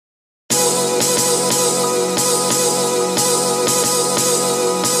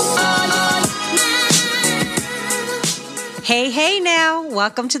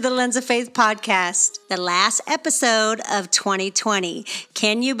welcome to the Lens of Faith podcast, the last episode of 2020.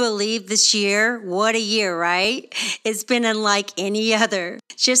 Can you believe this year? What a year, right? It's been unlike any other.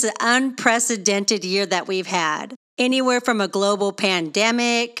 It's just an unprecedented year that we've had. Anywhere from a global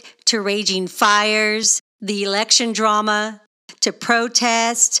pandemic to raging fires, the election drama, to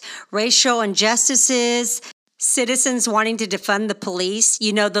protests, racial injustices, citizens wanting to defund the police.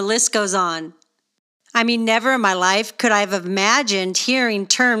 You know, the list goes on. I mean, never in my life could I have imagined hearing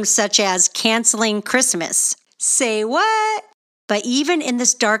terms such as canceling Christmas. Say what? But even in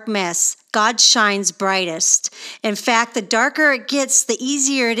this dark mess, God shines brightest. In fact, the darker it gets, the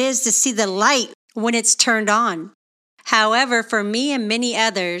easier it is to see the light when it's turned on. However, for me and many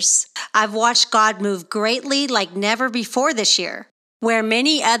others, I've watched God move greatly like never before this year. Where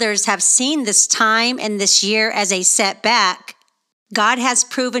many others have seen this time and this year as a setback, God has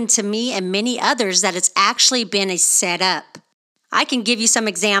proven to me and many others that it's actually been a setup. I can give you some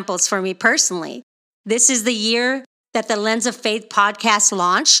examples for me personally. This is the year that the Lens of Faith podcast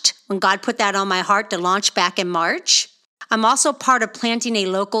launched, when God put that on my heart to launch back in March. I'm also part of planting a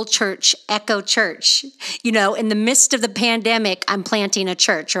local church, Echo Church. You know, in the midst of the pandemic, I'm planting a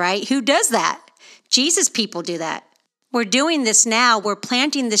church, right? Who does that? Jesus people do that. We're doing this now. We're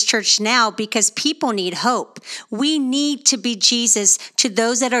planting this church now because people need hope. We need to be Jesus to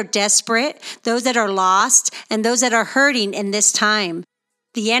those that are desperate, those that are lost, and those that are hurting in this time.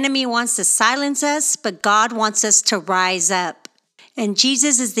 The enemy wants to silence us, but God wants us to rise up. And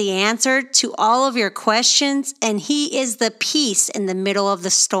Jesus is the answer to all of your questions, and He is the peace in the middle of the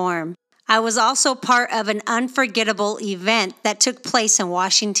storm. I was also part of an unforgettable event that took place in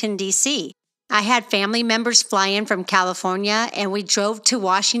Washington, D.C. I had family members fly in from California, and we drove to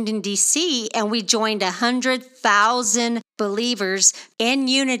Washington, D.C., and we joined 100,000 believers in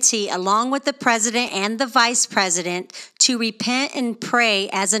unity along with the president and the vice president to repent and pray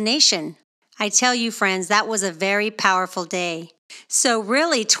as a nation. I tell you, friends, that was a very powerful day. So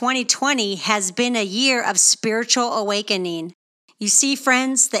really, 2020 has been a year of spiritual awakening. You see,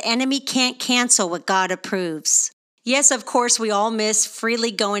 friends, the enemy can't cancel what God approves. Yes, of course, we all miss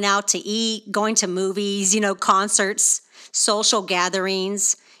freely going out to eat, going to movies, concerts, social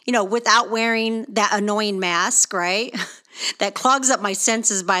gatherings, without wearing that annoying mask, right? That clogs up my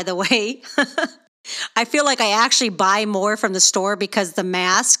senses, by the way. I feel like I actually buy more from the store because the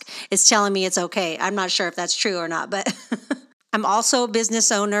mask is telling me it's okay. I'm not sure if that's true or not, but I'm also a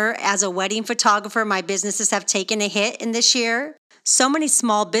business owner. As a wedding photographer, my businesses have taken a hit in this year. So many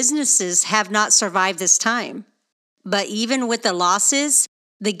small businesses have not survived this time. But even with the losses,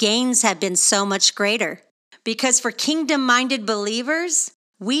 the gains have been so much greater. Because for kingdom-minded believers,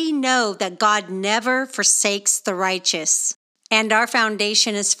 we know that God never forsakes the righteous. And our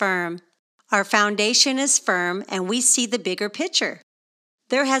foundation is firm. Our foundation is firm, and we see the bigger picture.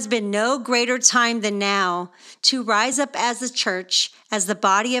 There has been no greater time than now to rise up as a church, as the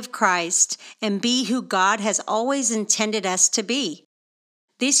body of Christ, and be who God has always intended us to be.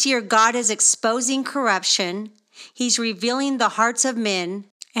 This year, God is exposing corruption. He's revealing the hearts of men,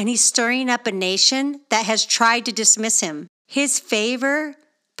 and He's stirring up a nation that has tried to dismiss Him. His favor,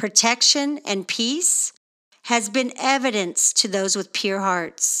 protection, and peace has been evidence to those with pure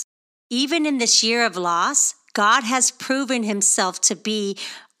hearts. Even in this year of loss, God has proven Himself to be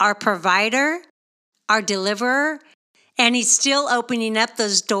our provider, our deliverer, and He's still opening up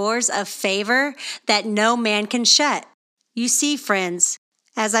those doors of favor that no man can shut. You see, friends,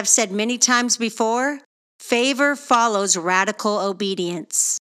 as I've said many times before, favor follows radical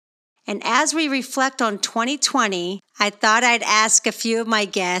obedience. And as we reflect on 2020, I thought I'd ask a few of my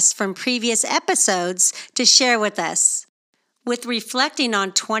guests from previous episodes to share with us. With reflecting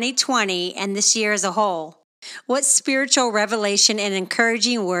on 2020 and this year as a whole, what spiritual revelation and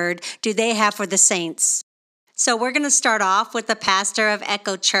encouraging word do they have for the saints? So we're going to start off with the pastor of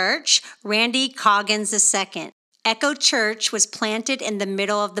Echo Church, Randy Coggins II. Echo Church was planted in the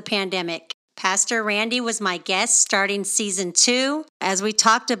middle of the pandemic. Pastor Randy was my guest starting season 2 as we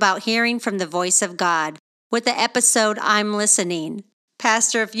talked about hearing from the voice of God with the episode I'm Listening.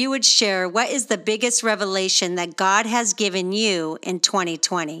 Pastor, if you would share, what is the biggest revelation that God has given you in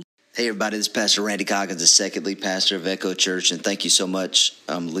 2020? Hey everybody, this is Pastor Randy Coggins, the second lead pastor of Echo Church, and thank you so much,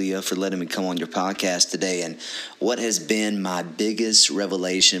 Leah, for letting me come on your podcast today. And what has been my biggest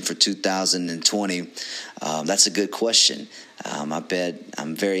revelation for 2020? That's a good question. I bet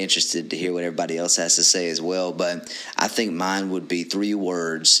I'm very interested to hear what everybody else has to say as well, but I think mine would be 3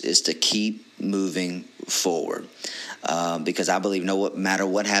 words, is to keep moving forward. Because I believe no matter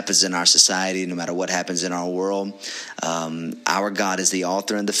what happens in our society, no matter what happens in our world, our God is the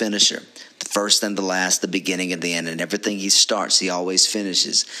author and the finisher. The first and the last, the beginning and the end. And everything he starts, he always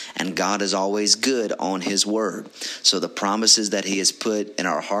finishes. And God is always good on his word. So the promises that he has put in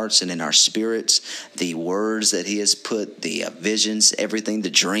our hearts and in our spirits, the words that he has put, the visions, everything, the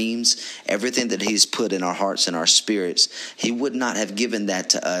dreams, everything that he's put in our hearts and our spirits, he would not have given that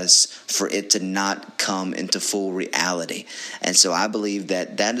to us for it to not come into full reality. And so I believe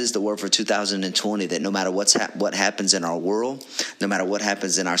that that is the word for 2020, that no matter what happens in our world, no matter what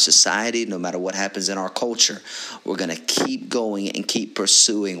happens in our society, no matter what happens in our culture, we're going to keep going and keep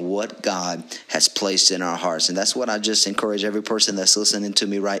pursuing what God has placed in our hearts. And that's what I just encourage every person that's listening to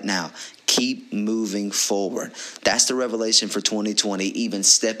me right now. Keep moving forward. That's the revelation for 2020, even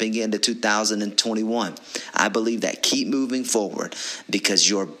stepping into 2021. I believe that keep moving forward because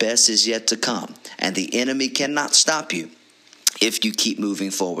your best is yet to come, and the enemy cannot stop you if you keep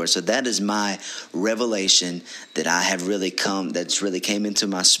moving forward. So that is my revelation that I have that's really came into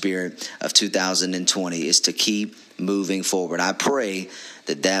my spirit of 2020, is to keep moving forward. I pray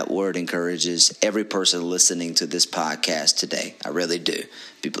that word encourages every person listening to this podcast today. I really do.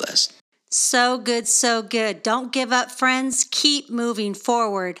 Be blessed. So good, so good. Don't give up, friends. Keep moving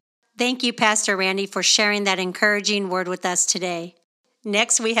forward. Thank you, Pastor Randy, for sharing that encouraging word with us today.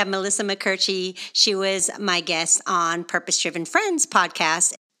 Next, we have Melissa McCurchie. She was my guest on Purpose Driven Friends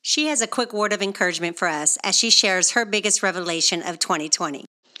podcast. She has a quick word of encouragement for us as she shares her biggest revelation of 2020.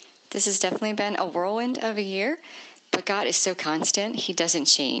 This has definitely been a whirlwind of a year, but God is so constant. He doesn't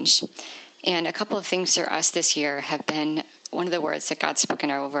change. And a couple of things for us this year have been, one of the words that God's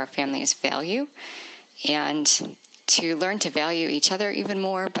spoken over our family is value, and to learn to value each other even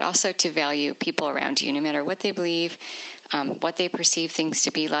more, but also to value people around you, no matter what they believe, what they perceive things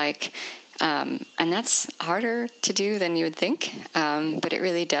to be like. And that's harder to do than you would think, but it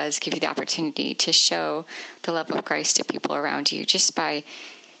really does give you the opportunity to show the love of Christ to people around you just by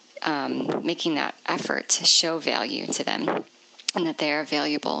making that effort to show value to them and that they are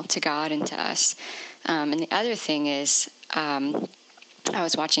valuable to God and to us. And the other thing is, I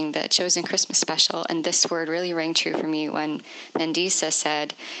was watching the Chosen Christmas special, and this word really rang true for me when Mandisa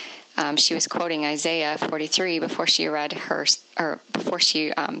said, she was quoting Isaiah 43 before she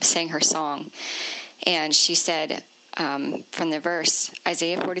sang her song. And she said, from the verse,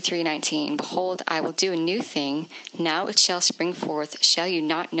 Isaiah 43:19, "Behold, I will do a new thing. Now it shall spring forth. Shall you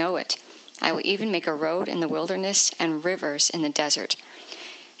not know it? I will even make a road in the wilderness and rivers in the desert."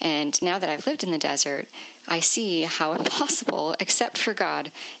 And now that I've lived in the desert, I see how impossible, except for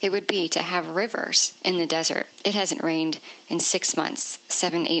God, it would be to have rivers in the desert. It hasn't rained in 6 months,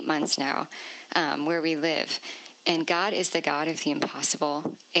 7, 8 months now, where we live. And God is the God of the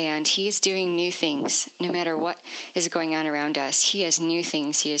impossible, and He's doing new things. No matter what is going on around us, He has new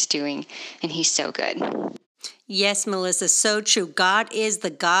things He is doing, and He's so good. Yes, Melissa, so true. God is the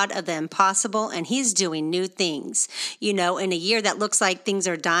God of the impossible, and He's doing new things. You know, in a year that looks like things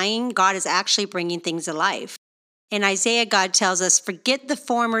are dying, God is actually bringing things to life. In Isaiah, God tells us, "Forget the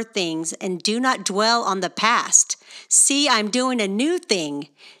former things and do not dwell on the past. See, I'm doing a new thing.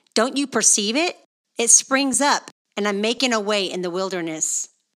 Don't you perceive it? It springs up, and I'm making a way in the wilderness."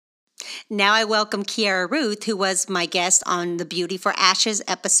 Now I welcome Kiara Ruth, who was my guest on the Beauty for Ashes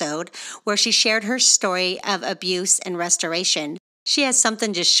episode, where she shared her story of abuse and restoration. She has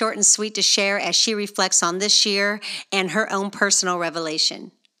something just short and sweet to share as she reflects on this year and her own personal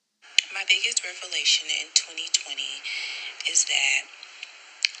revelation. My biggest revelation in 2020 is that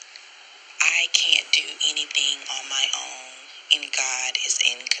I can't do anything on my own, and God is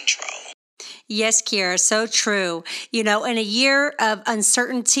in control. Yes, Kiara, so true. You know, in a year of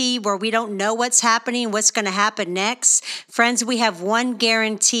uncertainty where we don't know what's happening, what's going to happen next, friends, we have one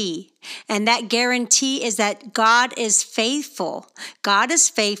guarantee. And that guarantee is that God is faithful. God is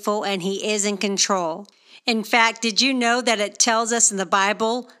faithful and He is in control. In fact, did you know that it tells us in the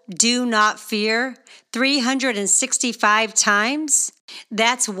Bible, do not fear, 365 times?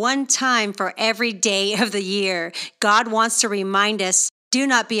 That's one time for every day of the year. God wants to remind us, do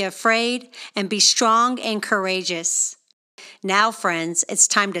not be afraid, and be strong and courageous. Now, friends, it's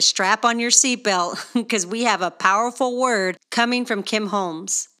time to strap on your seatbelt because we have a powerful word coming from Kim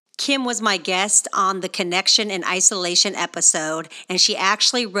Holmes. Kim was my guest on the Connection and Isolation episode, and she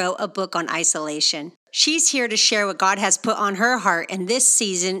actually wrote a book on isolation. She's here to share what God has put on her heart in this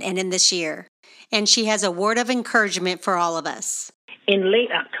season and in this year. And she has a word of encouragement for all of us. In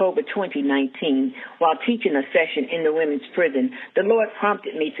late October 2019, while teaching a session in the women's prison, the Lord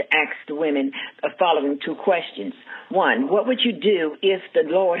prompted me to ask the women the following two questions. One, what would you do if the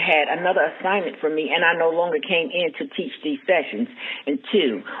Lord had another assignment for me and I no longer came in to teach these sessions? And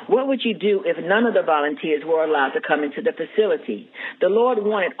two, what would you do if none of the volunteers were allowed to come into the facility? The Lord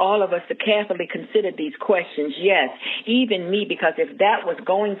wanted all of us to carefully consider these questions, yes, even me, because if that was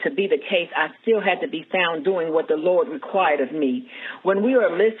going to be the case, I still had to be found doing what the Lord required of me. When we are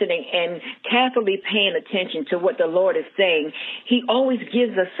listening and carefully paying attention to what the Lord is saying, He always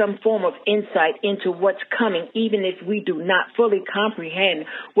gives us some form of insight into what's coming, even if we do not fully comprehend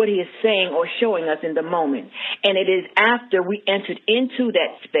what He is saying or showing us in the moment. And it is after we entered into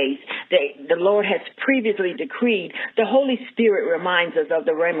that space that the Lord has previously decreed. The Holy Spirit reminds us of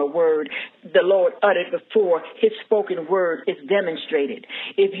the Rhema word the Lord uttered before His spoken word is demonstrated.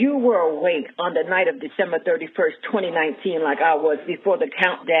 If you were awake on the night of December 31st, 2019, like I was before the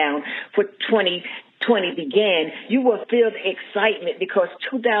countdown for 2020 began, you were filled with excitement because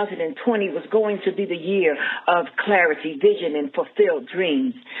 2020 was going to be the year of clarity, vision, and fulfilled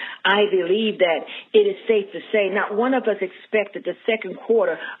dreams. I believe that it is safe to say not one of us expected the second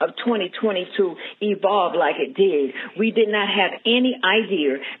quarter of 2020 to evolve like it did. We did not have any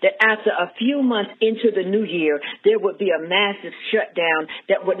idea that after a few months into the new year, there would be a massive shutdown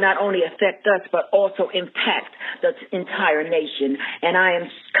that would not only affect us, but also impact the entire nation. And I am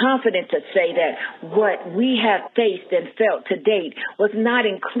confident to say that what we have faced and felt to date was not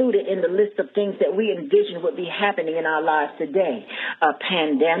included in the list of things that we envisioned would be happening in our lives today. A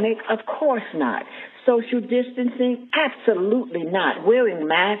pandemic? Of course not. Social distancing? Absolutely not. Wearing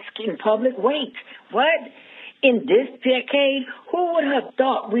masks in public? Wait, what? In this decade, who would have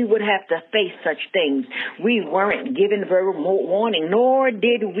thought we would have to face such things? We weren't given verbal warning, nor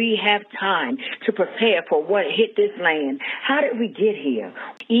did we have time to prepare for what hit this land. How did we get here?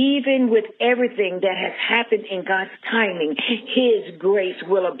 Even with everything that has happened in God's timing, His grace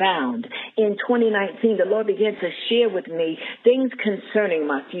will abound. In 2019, the Lord began to share with me things concerning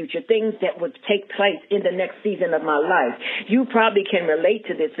my future, things that would take place in the next season of my life. You probably can relate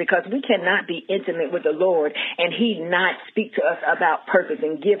to this because we cannot be intimate with the Lord and He not speak to us about purpose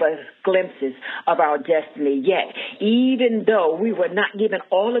and give us glimpses of our destiny. Yet, even though we were not given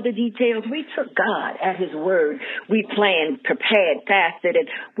all of the details, we took God at His word. We planned, prepared, fasted, and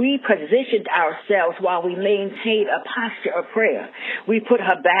we positioned ourselves while we maintained a posture of prayer. We put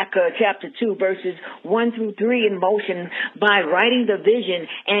Habakkuk chapter 2 verses 1 through 3 in motion by writing the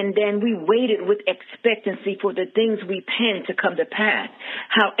vision, and then we waited with expectancy for the things we penned to come to pass.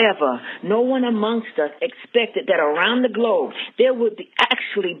 However, no one amongst us expected that around the globe there would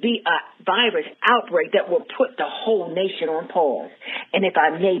actually be a virus outbreak that will put the whole nation on pause. And if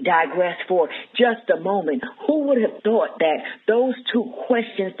I may digress for just a moment, who would have thought that those two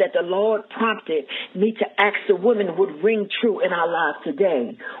questions that the Lord prompted me to ask the women would ring true in our lives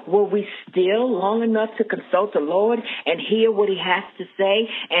today? Were we still long enough to consult the Lord and hear what He has to say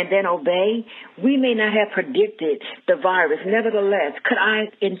and then obey? We may not have predicted the virus. Nevertheless, could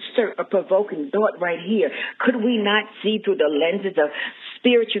I insert a provoking thought right here? Could we not see through the lenses of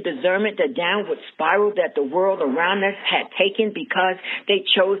spiritual discernment the downward spiral that the world around us had taken because they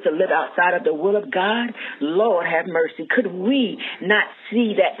chose to live outside of the will of God? Lord have mercy. Could we not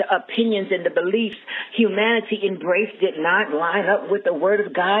see that the opinions and the beliefs humanity embraced did not line up with the word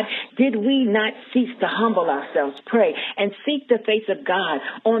of God? Did we not cease to humble ourselves, pray, and seek the face of God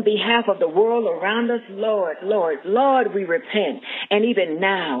on behalf of the world around us? Lord, we repent. And even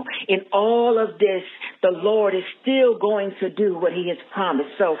now, in all of this, the Lord is still going to do what He has promised.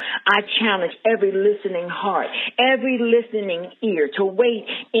 So I challenge every listening heart, every listening ear to wait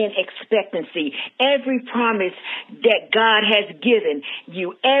in expectancy. Every promise that God has given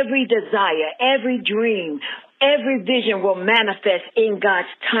you, every desire, every dream, every vision will manifest in God's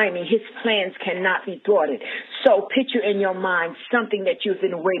timing. His plans cannot be thwarted. So picture in your mind something that you've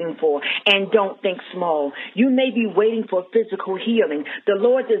been waiting for, and don't think small. You may be waiting for physical healing. The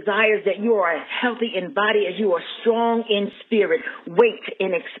Lord desires that you are as healthy in body as you are strong in spirit. Wait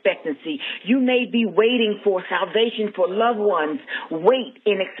in expectancy. You may be waiting for salvation for loved ones. Wait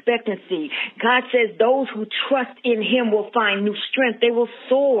in expectancy. God says those who trust in Him will find new strength. They will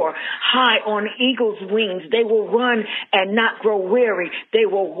soar high on eagle's wings. They will run and not grow weary. They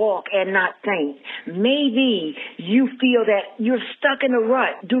will walk and not faint. Maybe you feel that you're stuck in a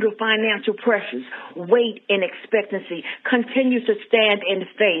rut due to financial pressures. Wait in expectancy. Continue to stand in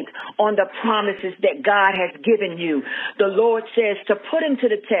faith on the promises that God has given you. The Lord says to put him to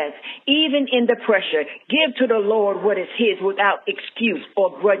the test, even in the pressure. Give to the Lord what is his without excuse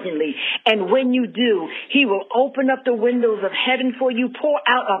or grudgingly. And when you do, he will open up the windows of heaven for you, pour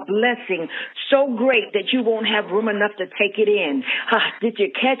out a blessing so great that you won't have room enough to take it in. Did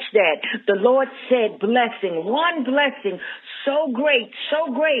you catch that? The Lord said blessing, one blessing so great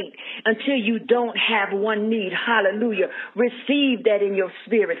until you don't have one need. Hallelujah. Receive that in your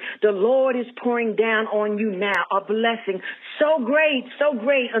spirit. The Lord is pouring down on you now a blessing so great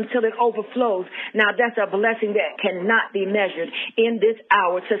until it overflows. Now that's a blessing that cannot be measured in this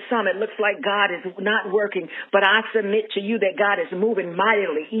hour. To some, it looks like God is not working, but I submit to you that God is moving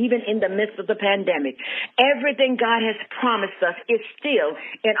mightily, even in the midst of the pandemic. Everything God has promised us is still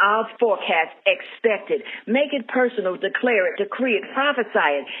in our forecast expected. Make it personal, declare it, decree it,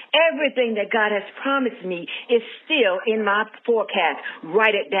 prophesy it. Everything that God has promised me is still in my forecast.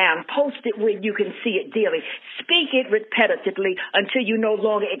 Write it down. Post it where you can see it daily. Speak it repetitively until you no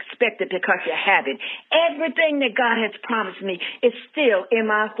longer expect it because you have it. Everything that God has promised me is still in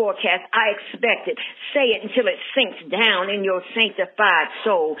my forecast. I expect it. Say it until it sinks down in your sanctified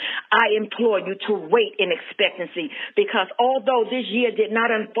soul. I implore you to wait in expectancy, because although this year did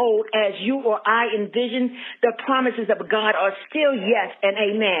not unfold as you or I envisioned, the promises of God are still yes and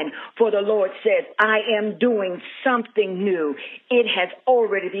amen. For the Lord says, I am doing something new. It has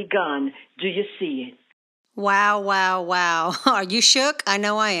already begun. Do you see it? Wow, wow, wow. Are you shook? I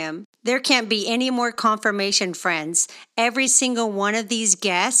know I am. There can't be any more confirmation, friends. Every single one of these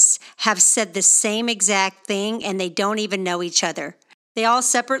guests have said the same exact thing, and they don't even know each other. They all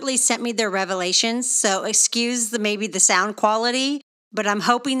separately sent me their revelations, so excuse maybe the sound quality, but I'm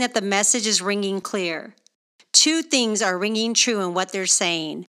hoping that the message is ringing clear. Two things are ringing true in what they're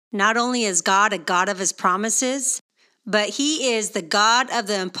saying. Not only is God a God of his promises, but he is the God of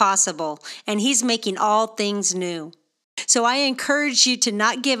the impossible, and he's making all things new. So I encourage you to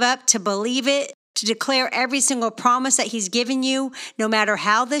not give up, to believe it, to declare every single promise that he's given you. No matter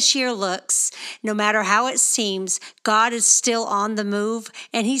how this year looks, no matter how it seems, God is still on the move,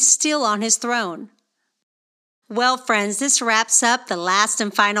 and he's still on his throne. Well, friends, this wraps up the last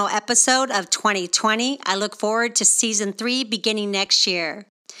and final episode of 2020. I look forward to season 3 beginning next year.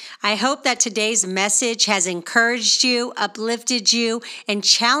 I hope that today's message has encouraged you, uplifted you, and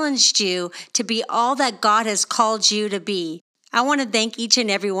challenged you to be all that God has called you to be. I want to thank each and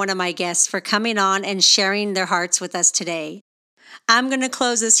every one of my guests for coming on and sharing their hearts with us today. I'm going to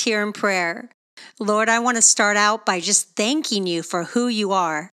close this here in prayer. Lord, I want to start out by just thanking you for who you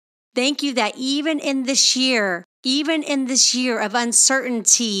are. Thank you that even in this year of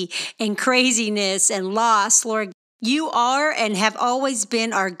uncertainty and craziness and loss, Lord, you are and have always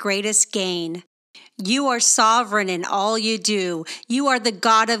been our greatest gain. You are sovereign in all you do. You are the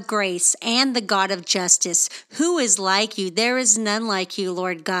God of grace and the God of justice. Who is like you? There is none like you,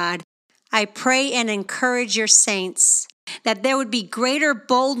 Lord God. I pray and encourage your saints that there would be greater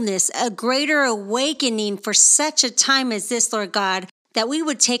boldness, a greater awakening for such a time as this, Lord God, that we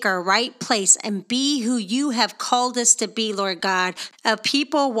would take our right place and be who you have called us to be, Lord God, a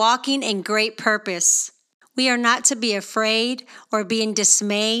people walking in great purpose. We are not to be afraid or be in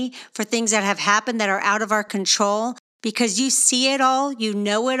dismay for things that have happened that are out of our control, because you see it all, you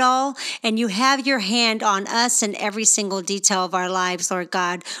know it all, and you have your hand on us in every single detail of our lives, Lord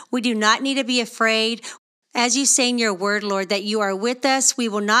God. We do not need to be afraid. As you say in your word, Lord, that you are with us, we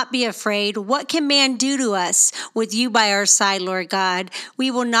will not be afraid. What can man do to us with you by our side, Lord God? We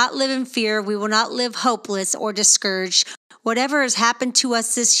will not live in fear. We will not live hopeless or discouraged. Whatever has happened to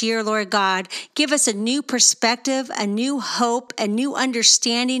us this year, Lord God, give us a new perspective, a new hope, a new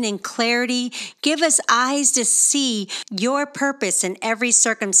understanding and clarity. Give us eyes to see your purpose in every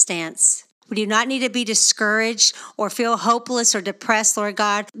circumstance. We do not need to be discouraged or feel hopeless or depressed, Lord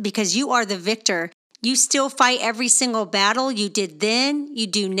God, because you are the victor. You still fight every single battle. You did then, you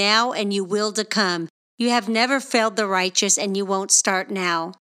do now, and you will to come. You have never failed the righteous, and you won't start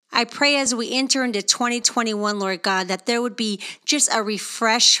now. I pray as we enter into 2021, Lord God, that there would be just a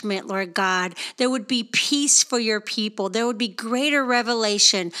refreshment, Lord God. There would be peace for your people. There would be greater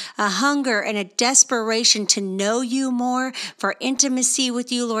revelation, a hunger and a desperation to know you more, for intimacy with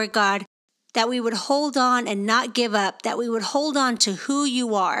you, Lord God. that we would hold on and not give up, that we would hold on to who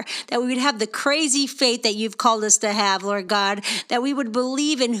you are, that we would have the crazy faith that you've called us to have, Lord God, that we would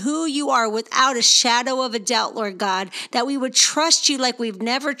believe in who you are without a shadow of a doubt, Lord God, that we would trust you like we've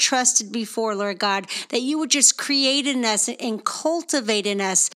never trusted before, Lord God, that you would just create in us and cultivate in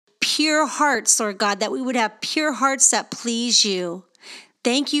us pure hearts, Lord God, that we would have pure hearts that please you.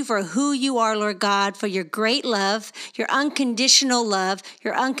 Thank you for who you are, Lord God, for your great love, your unconditional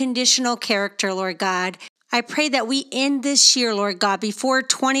character, Lord God. I pray that we end this year, Lord God, before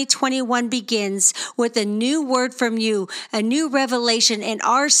 2021 begins with a new word from you, a new revelation in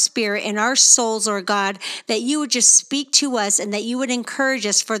our spirit, in our souls, Lord God, that you would just speak to us and that you would encourage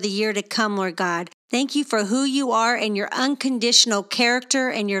us for the year to come, Lord God. Thank you for who you are and your unconditional character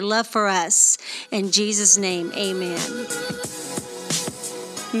and your love for us. In Jesus' name, amen.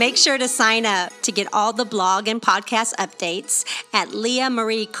 Make sure to sign up to get all the blog and podcast updates at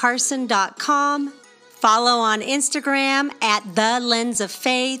leahmariecarson.com. Follow on Instagram at The Lens of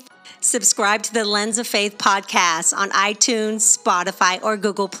Faith. Subscribe to the Lens of Faith podcast on iTunes, Spotify, or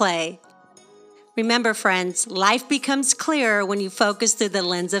Google Play. Remember, friends, life becomes clearer when you focus through the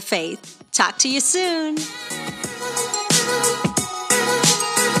lens of faith. Talk to you soon.